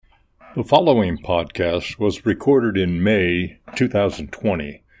The following podcast was recorded in May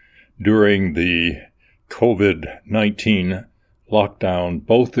 2020 during the COVID-19 lockdown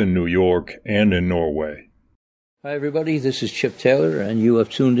both in New York and in Norway. Hi everybody, this is Chip Taylor and you have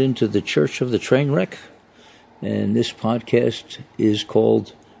tuned into the Church of the Trainwreck, and this podcast is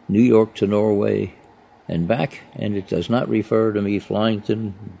called New York to Norway and Back, and it does not refer to me flying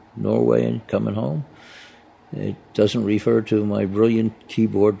to Norway and coming home. It doesn't refer to my brilliant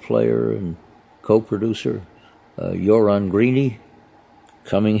keyboard player and co-producer, Göran Greeny,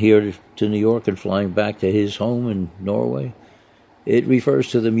 coming here to New York and flying back to his home in Norway. It refers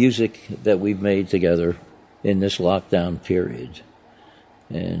to the music that we've made together in this lockdown period.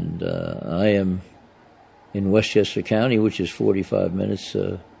 And I am in Westchester County, which is 45 minutes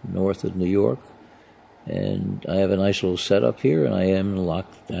north of New York. And I have a nice little setup here, and I am in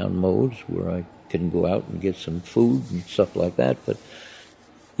lockdown mode where I can go out and get some food and stuff like that. But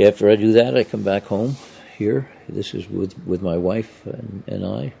after I do that, I come back home here. This is with my wife and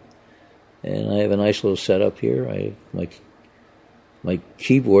I. And I have a nice little setup here. I have my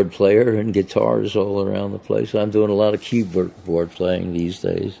keyboard player and guitars all around the place. I'm doing a lot of keyboard playing these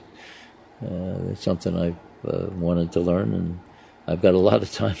days. It's something I've wanted to learn, and I've got a lot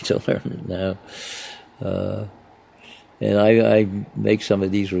of time to learn it now. And I make some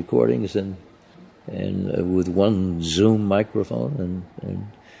of these recordings and with one Zoom microphone,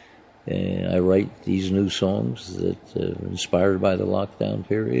 and I write these new songs that are inspired by the lockdown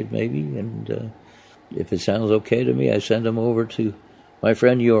period, maybe. And if it sounds okay to me, I send them over to my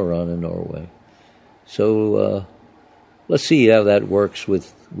friend Göran in Norway. So let's see how that works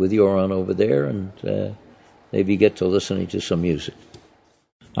with Göran over there, and maybe get to listening to some music.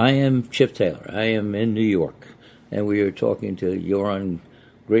 I am Chip Taylor. I am in New York, and we are talking to Göran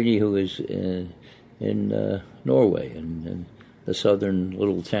Greeny, who is in Norway, in the southern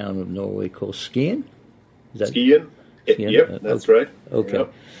little town of Norway called Skien. Skien? Yep, that's right. Okay.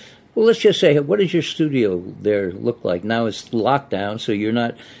 Yep. Well, let's just say, what does your studio there look like? Now it's lockdown, so you're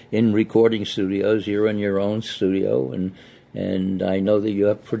not in recording studios. You're in your own studio, and I know that you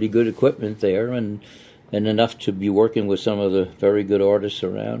have pretty good equipment there, and enough to be working with some of the very good artists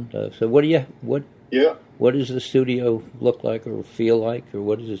around. So what does the studio look like or feel like, or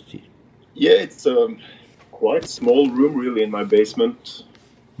what is it? Yeah, it's a quite small room really in my basement,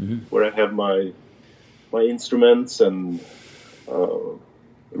 where I have my instruments and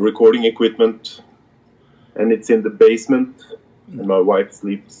recording equipment, and it's in the basement, and my wife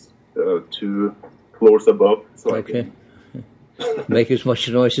sleeps 2 floors above, so okay. I can make as much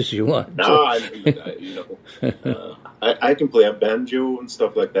noise as you want. No, I can play a banjo and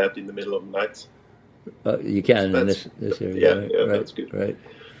stuff like that in the middle of the night. You can in this area. Yeah, right, that's good. Right.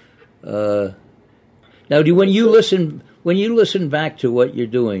 Now, when you listen back to what you're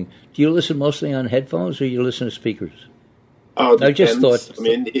doing, do you listen mostly on headphones or you listen to speakers? I just thought. I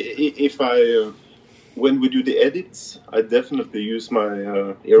mean, if when we do the edits, I definitely use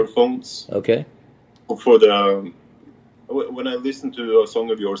my earphones. Okay. For when I listen to a song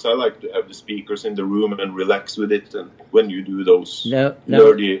of yours, I like to have the speakers in the room and relax with it. And when you do those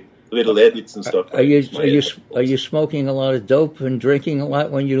nerdy little edits and stuff, are you smoking a lot of dope and drinking a lot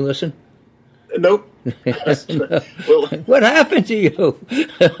when you listen? Nope. Well, what happened to you?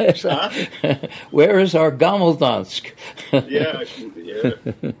 Where is our Gammeldansk?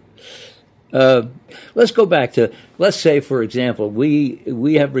 Let's go back to, let's say, for example,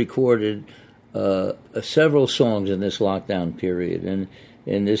 we have recorded several songs in this lockdown period, and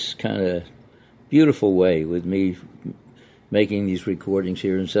in this kind of beautiful way, with me making these recordings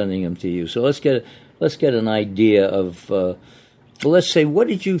here and sending them to you. So let's get an idea of, let's say, what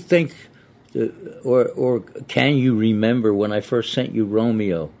did you think, or can you remember when I first sent you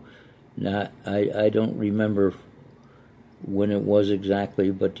Romeo? Now, I don't remember when it was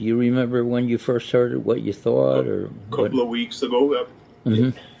exactly, but do you remember when you first heard it, what you thought? Or a couple of weeks ago.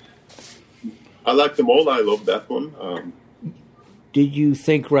 I like them all. I love that one. Did you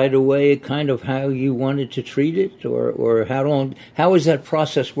think right away kind of how you wanted to treat it, or how does that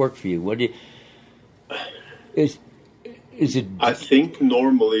process work for you? Is it? I think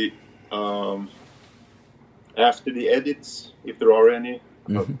normally after the edits, if there are any,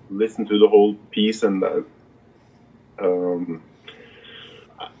 I'll listen to the whole piece, and I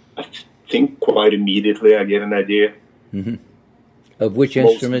think quite immediately I get an idea. Of which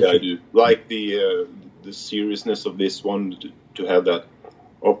Mostly instrument? I do. Like the seriousness of this one, to have that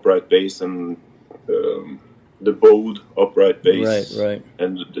upright bass and the bowed upright bass, right,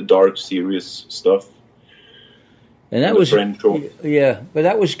 and the dark serious stuff. And that was, yeah, but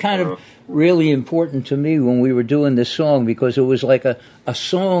that was kind of really important to me when we were doing this song, because it was like a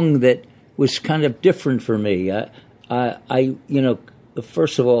song that was kind of different for me. I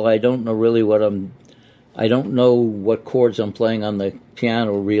first of all, I don't know really I don't know what chords I'm playing on the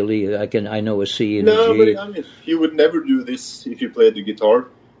piano. Really, I know a C and a G. No, but I mean, you would never do this if you played the guitar.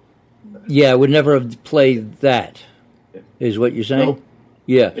 Yeah, I would never have played that. Is what you're saying? No.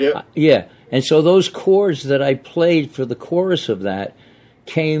 Yeah, yeah. And so those chords that I played for the chorus of that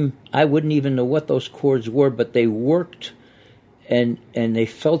came. I wouldn't even know what those chords were, but they worked, and they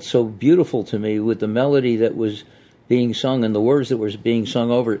felt so beautiful to me with the melody that was being sung and the words that were being sung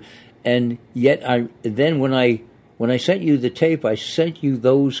over it. And yet, when I sent you the tape, I sent you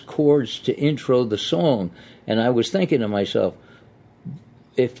those chords to intro the song, and I was thinking to myself,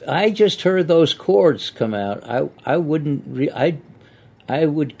 if I just heard those chords come out, I would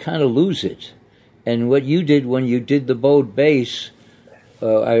kind of lose it. And what you did when you did the bowed bass,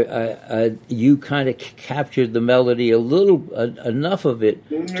 you kind of captured the melody a little, enough of it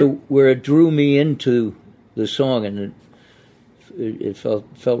to where it drew me into the song, and it felt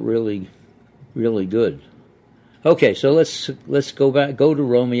really, really good. Okay, so let's go to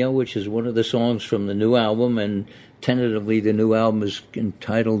Romeo, which is one of the songs from the new album, and tentatively the new album is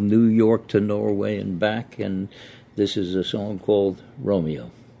entitled New York to Norway and Back, and this is a song called Romeo.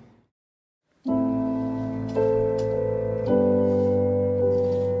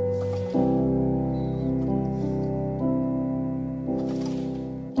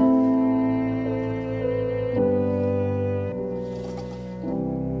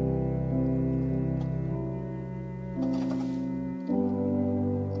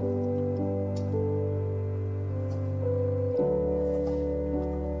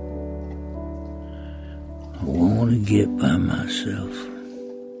 Get by myself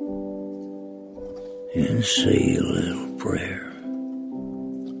and say a little prayer.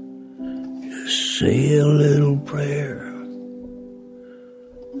 Just say a little prayer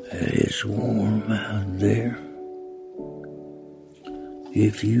that it's warm out there.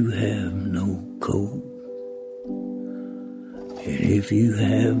 If you have no coat, and if you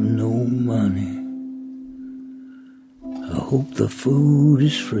have no money, I hope the food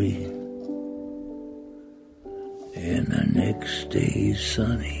is free and the next day's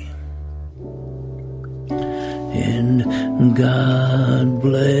sunny. And God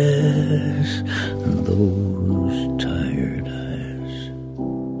bless those tired eyes,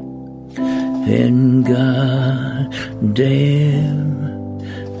 and God damn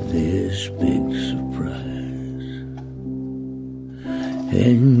this big surprise,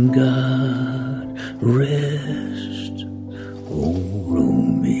 and God rest old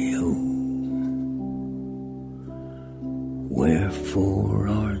Romeo. Wherefore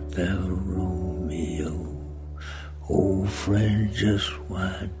art thou, Romeo? Old friend, just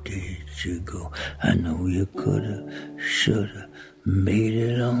why did you go? I know you coulda, shoulda made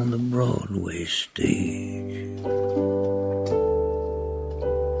it on the Broadway stage.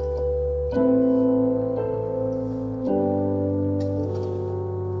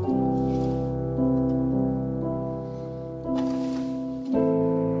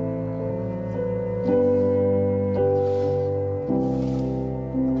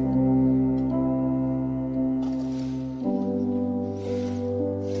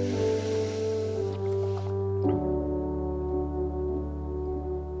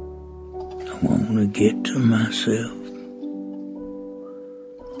 Get to myself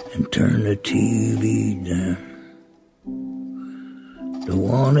and turn the TV down. Don't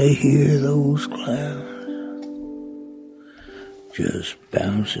want to hear those clowns just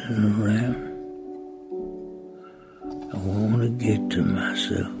bouncing around. I want to get to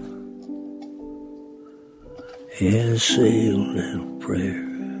myself and say a little prayer,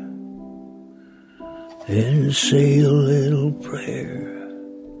 and say a little prayer.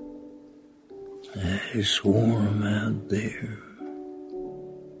 It's warm out there.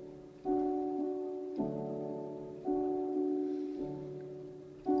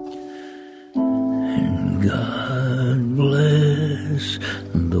 And God bless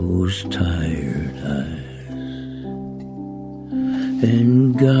those tired eyes,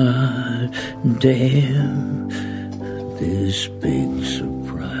 and God damn this big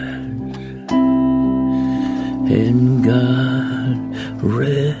surprise, and God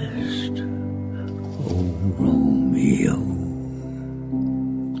rest Romeo.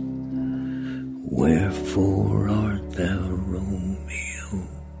 Wherefore art thou, Romeo?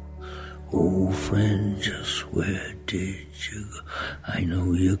 Old friend, just where did you go? I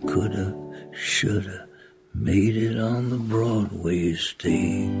know you coulda, shoulda made it on the Broadway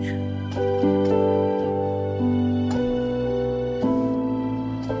stage.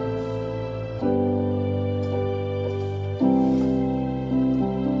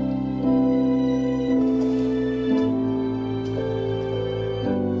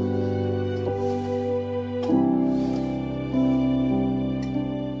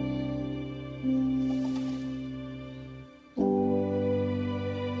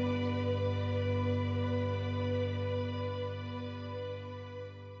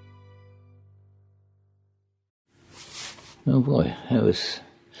 Oh boy, that was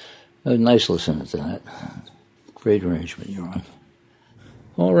nice listening to that. Great arrangement you're on.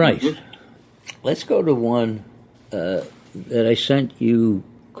 All right, let's go to one that I sent you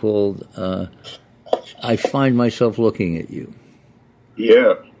called "I Find Myself Looking at You."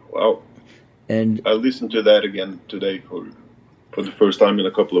 Yeah, wow. And I listened to that again today for the first time in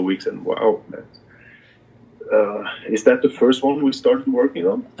a couple of weeks, and wow, is that the first one we started working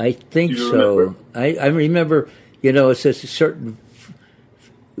on? I think so. I remember, it's a certain.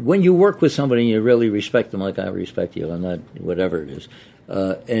 When you work with somebody and you really respect them like I respect you, and not whatever it is,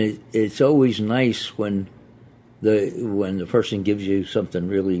 and it's always nice when the person gives you something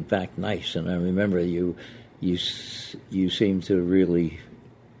really back nice. And I remember you seemed to really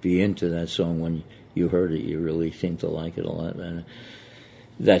be into that song when you heard it. You really seemed to like it a lot, and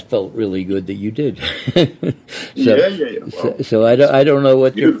that felt really good that you did. Yeah. Wow. So I don't know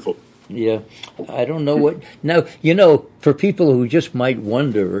what beautiful. Yeah, I don't know what. Now, for people who just might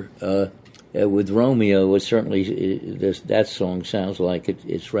wonder, with Romeo, it certainly that song sounds like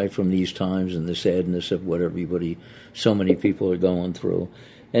it's right from these times and the sadness of what so many people are going through.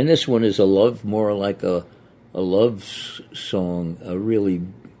 And this one is more like a love song, a really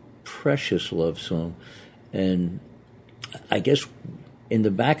precious love song. And I guess in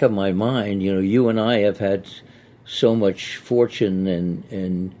the back of my mind, you and I have had so much fortune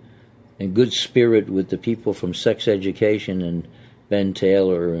and good spirit with the people from Sex Education and Ben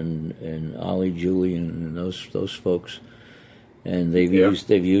Taylor and Ollie Julian and those folks, and they've used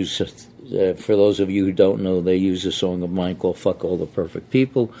for those of you who don't know, they use a song of mine called "Fuck All the Perfect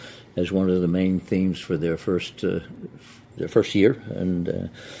People" as one of the main themes for their first year, and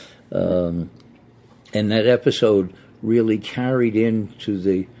that episode really carried into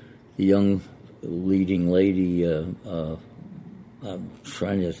the young leading lady. I'm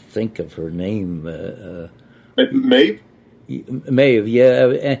trying to think of her name. Maeve? Maeve,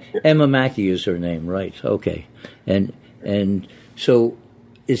 yeah. Emma Mackey is her name, right? Okay. And so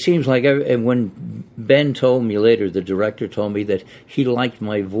it seems like, and when Ben told me later, the director told me that he liked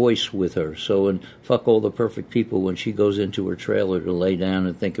my voice with her. So in Fuck All the Perfect People, when she goes into her trailer to lay down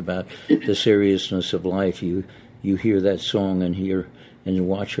and think about the seriousness of life, you hear that song and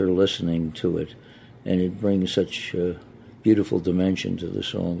watch her listening to it, and it brings such beautiful dimension to the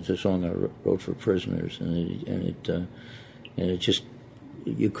song. It's a song I wrote for prisoners, and it just,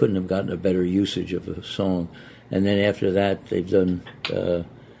 you couldn't have gotten a better usage of a song. And then after that, they've done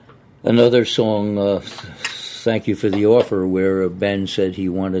another song, "Thank You for the Offer," where Ben said he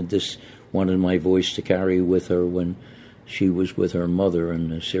wanted my voice to carry with her when she was with her mother,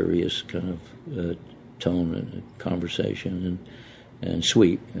 in a serious kind of tone and conversation and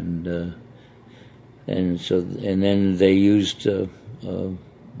sweet and then they used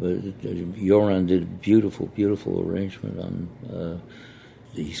Göran did a beautiful arrangement on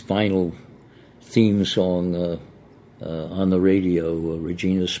the final theme song on the radio, a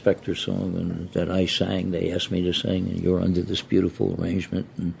Regina Spektor song, and that I sang. They asked me to sing, and Göran did this beautiful arrangement,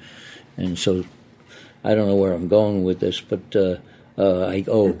 and so I don't know where I'm going with this, but now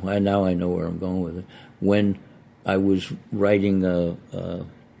I know where I'm going with it. When I was writing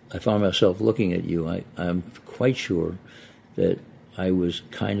I Found Myself Looking at You, I'm quite sure that I was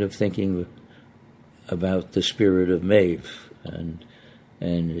kind of thinking about the spirit of Maeve,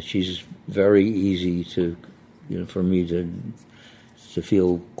 and she's very easy to, for me to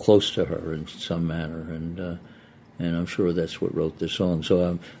feel close to her in some manner, and I'm sure that's what wrote the song. So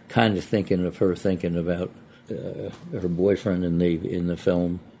I'm kind of thinking of her thinking about her boyfriend in the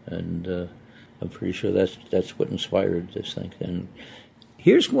film, and I'm pretty sure that's what inspired this thing. And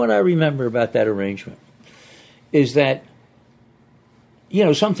here's what I remember about that arrangement, is that,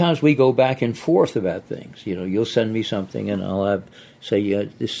 sometimes we go back and forth about things. You'll send me something and I'll say, yeah,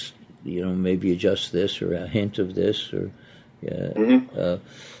 this, maybe adjust this or a hint of this or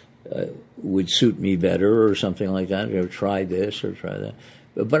would suit me better or something like that, or try this or try that.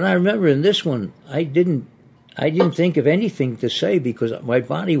 But I remember in this one, I didn't think of anything to say because my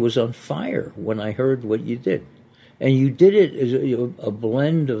body was on fire when I heard what you did. And you did it as a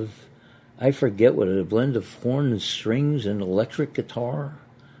blend of, I forget what, a blend of horn and strings and electric guitar,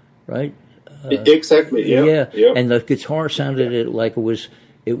 right? Exactly, yeah. And the guitar sounded like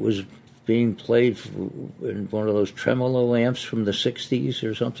it was being played in one of those tremolo amps from the 60s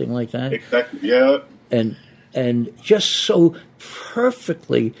or something like that. Exactly, yeah. And just so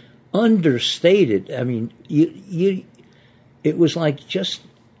perfectly understated. I mean, it was like just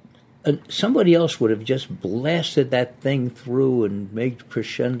somebody else would have just blasted that thing through and made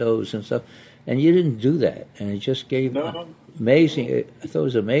crescendos and stuff, and you didn't do that, and it just gave amazing. I thought it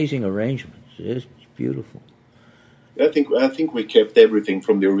was amazing arrangements. It's beautiful. I think we kept everything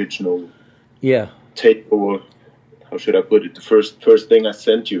from the original. Yeah. Tape, or how should I put it? The first thing I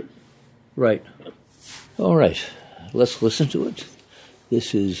sent you. Right. All right. Let's listen to it.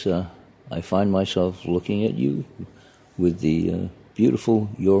 This is I Find Myself Looking at You with the beautiful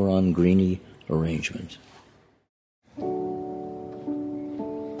Göran Grini arrangement.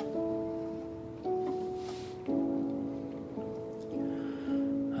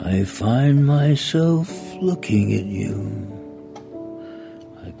 I find myself looking at you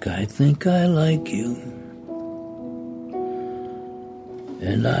like I think I like you,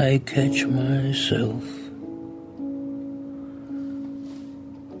 and I catch myself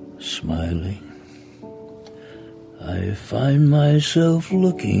smiling. I find myself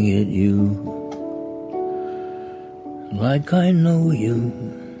looking at you like I know you,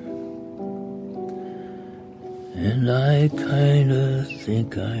 and I kinda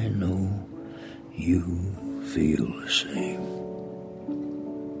think I know you feel the same.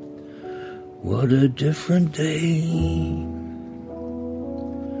 What a different day,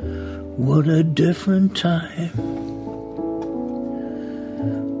 what a different time,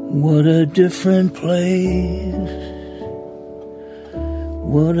 what a different place,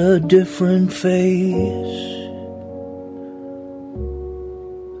 what a different face.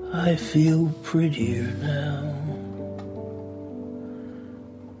 I feel prettier now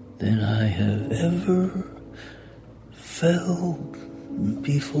than I have ever felt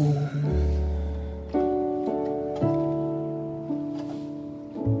before.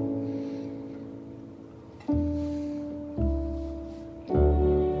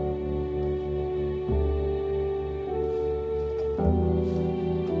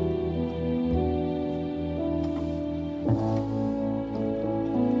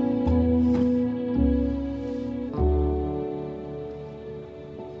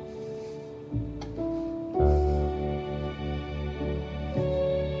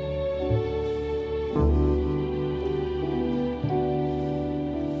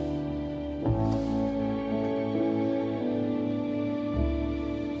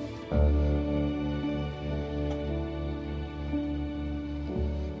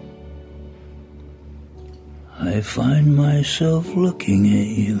 I find myself looking at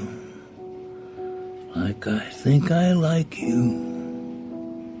you like I think I like you,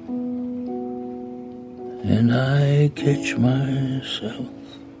 and I catch myself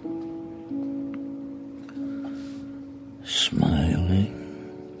smiling.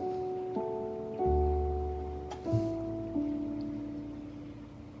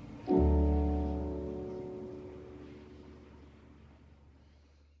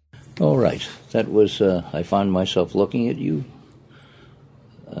 All right, that was I Find Myself Looking at You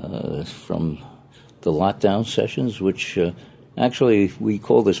from the Lockdown Sessions, which actually we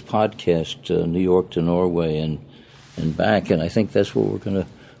call this podcast New York to Norway and Back, and I think that's what we're going to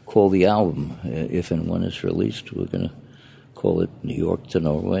call the album. If and when it's released, we're going to call it New York to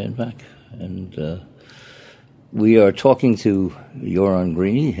Norway and Back. And we are talking to Göran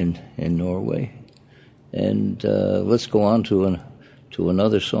Grini in Norway, and let's go on to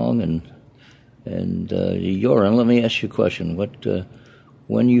another song, and Göran, let me ask you a question.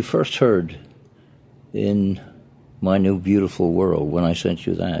 When you first heard In My New Beautiful World, when I sent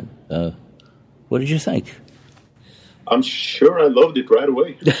you that, what did you think? I'm sure I loved it right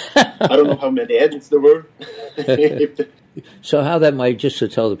away. I don't know how many edits there were. So how that might, just to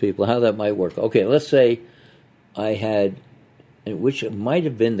tell the people how that might work. Okay, let's say I had, which might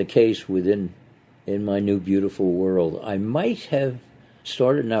have been the case within In My New Beautiful World, I might have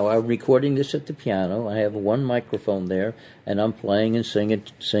started. Now I'm recording this at the piano. I have one microphone there, and I'm playing and singing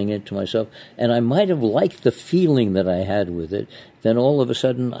it to myself. And I might have liked the feeling that I had with it. Then all of a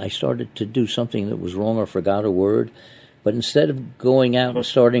sudden, I started to do something that was wrong or forgot a word. But instead of going out and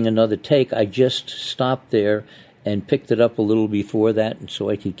starting another take, I just stopped there and picked it up a little before that, and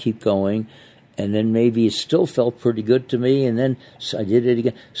so I could keep going. And then maybe it still felt pretty good to me, and then I did it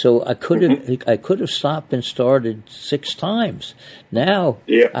again. So I could have stopped and started 6 times. Now,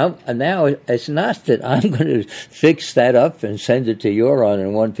 now it's not that I'm going to fix that up and send it to Göran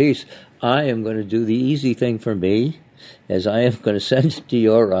in one piece. I am going to do the easy thing for me, as I am going to send it to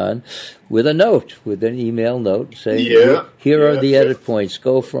Göran with a note, with an email note saying, here are the edit points.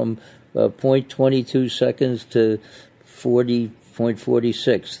 Go from 0.22 seconds to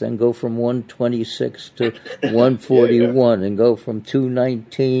 40.46, then go from 126 to 141, and go from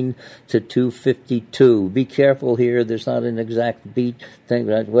 219 to 252. Be careful here, there's not an exact beat thing,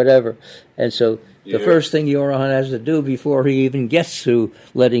 whatever. And so the first thing Göran has to do before he even gets to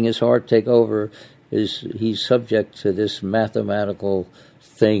letting his heart take over is he's subject to this mathematical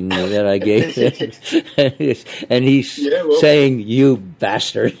thing that I gave him. And he's saying, "You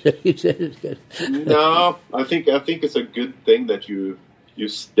bastard." No, I think it's a good thing that you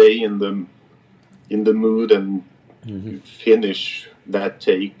stay in the mood and finish that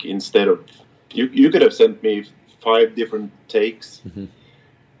take instead of you could have sent me 5 different takes,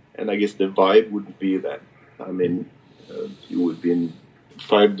 and I guess the vibe wouldn't be that. I mean, you would be in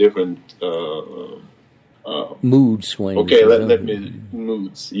 5 different mood swings. Okay, let me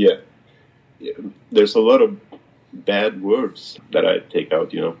moods. Yeah, there's a lot of bad words that I take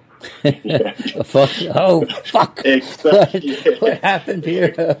out. You know. Yeah. Fuck! Oh, fuck! Exactly. What happened here?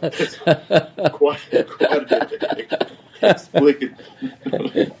 quite explicit.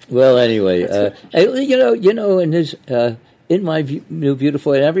 Well, anyway, you know, in this, in my new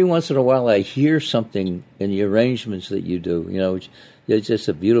beautiful, and every once in a while I hear something in the arrangements that you do. You know, it's just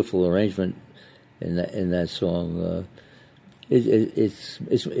a beautiful arrangement in that song.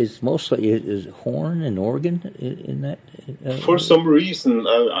 It's mostly is horn and organ in that. For some reason,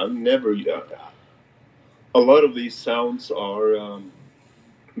 I've never. A lot of these sounds are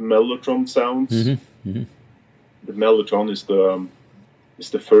mellotron sounds. The mellotron is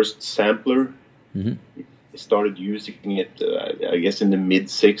the first sampler. He started using it, I guess, in the mid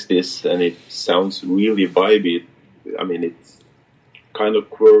 '60s, and it sounds really vibey. I mean, it's kind of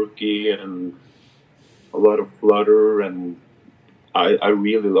quirky and a lot of flutter, and I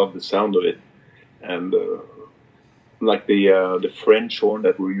really love the sound of it. And like the French horn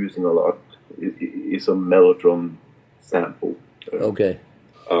that we're using a lot is a mellotron sample. Okay.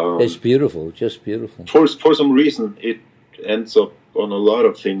 It's beautiful, just beautiful. For some reason, it ends up on a lot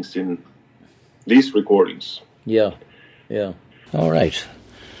of things in these recordings. Yeah. All right.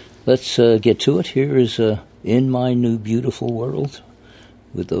 Let's get to it. Here is In My New Beautiful World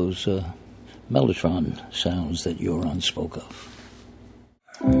with those mellotron sounds that Göran spoke of.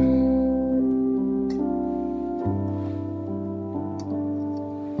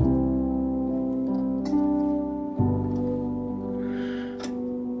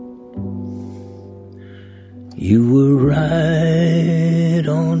 You were right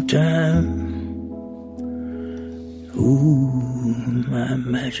on time. Ooh, my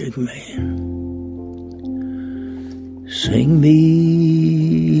magic man. Sing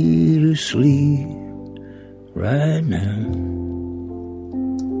me to sleep right now.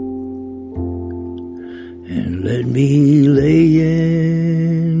 And let me lay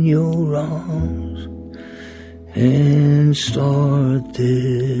in your arms and start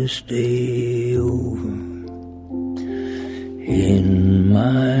this day over. In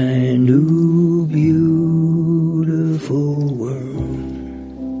my new beautiful world.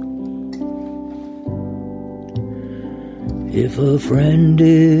 If a friend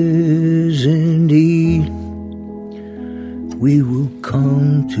is in need, we will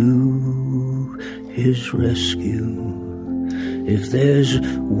come to his rescue. If there's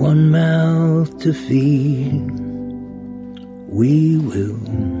one mouth to feed, we will.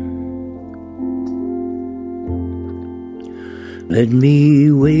 Let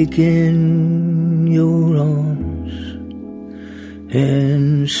me wake in your arms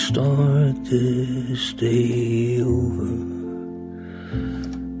and start this day over.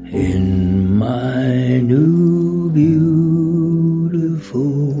 In my new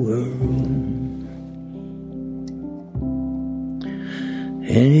beautiful world.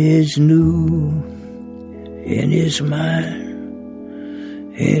 And it's new, and it's mine,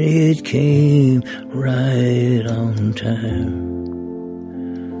 and it came right on time.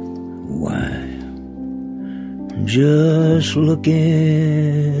 Why? Just look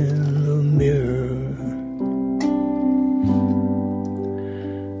in the mirror.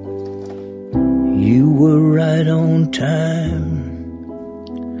 You were right on time.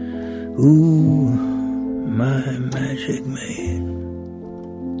 Ooh, my magic man.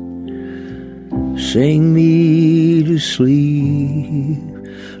 Sing me to sleep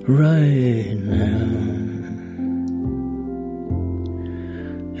right now.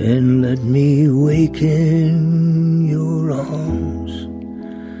 And let me wake in your arms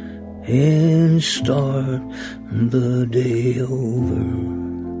and start the day over.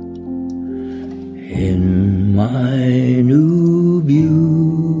 In my new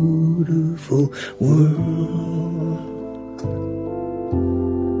beautiful world.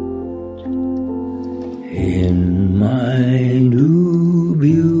 In my new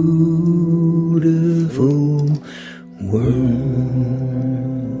beautiful world.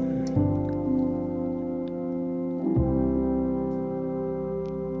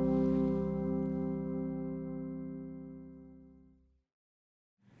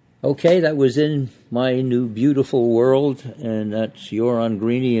 Okay, that was In My New Beautiful World, and that's Göran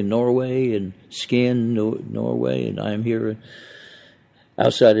Grini in Norway and Skien, Norway, and I'm here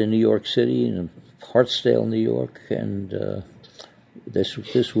outside of New York City in Hartsdale, New York, and this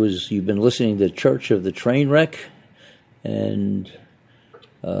was, you've been listening to Church of the Trainwreck, and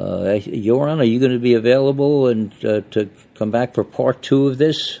Göran, are you going to be available and to come back for part 2 of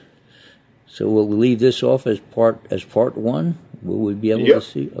this? So we'll leave this off as part 1. Will we be able to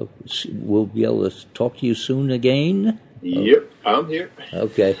see? We'll be able to talk to you soon again. Yep, I'm here.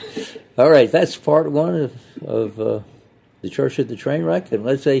 Okay, all right. That's part 1 of the Church of the Trainwreck, and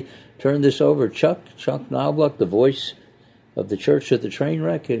let's turn this over to Chuck Knobloch, the voice of the Church of the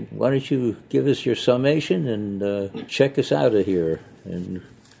Trainwreck. And why don't you give us your summation and check us out of here, and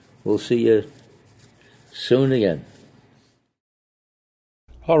we'll see you soon again.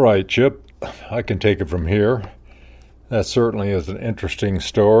 All right, Chip, I can take it from here. That certainly is an interesting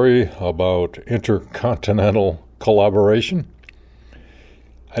story about intercontinental collaboration.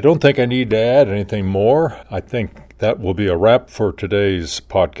 I don't think I need to add anything more. I think that will be a wrap for today's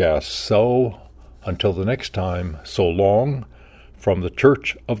podcast. So, until the next time, so long from the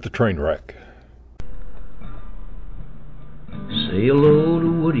Church of the Trainwreck. Say hello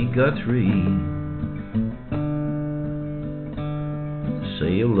to Woody Guthrie.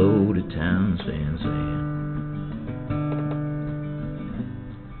 Say hello to Townsend Sand.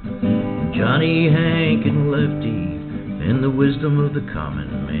 Johnny, Hank, and Lefty, and the wisdom of the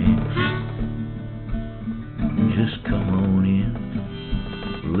common man. Just come on in,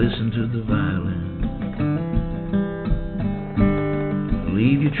 listen to the violin.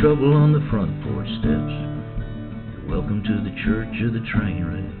 Leave your trouble on the front porch steps. You're welcome to the Church of the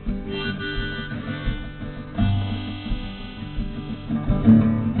Trainwreck.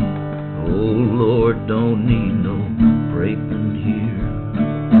 Oh Lord, don't need no brakeman here.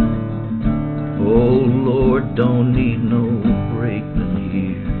 Oh Lord, don't need no brakeman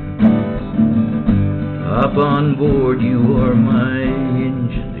here. Hop on board, you are my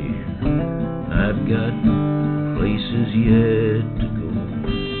engineer. I've got places yet to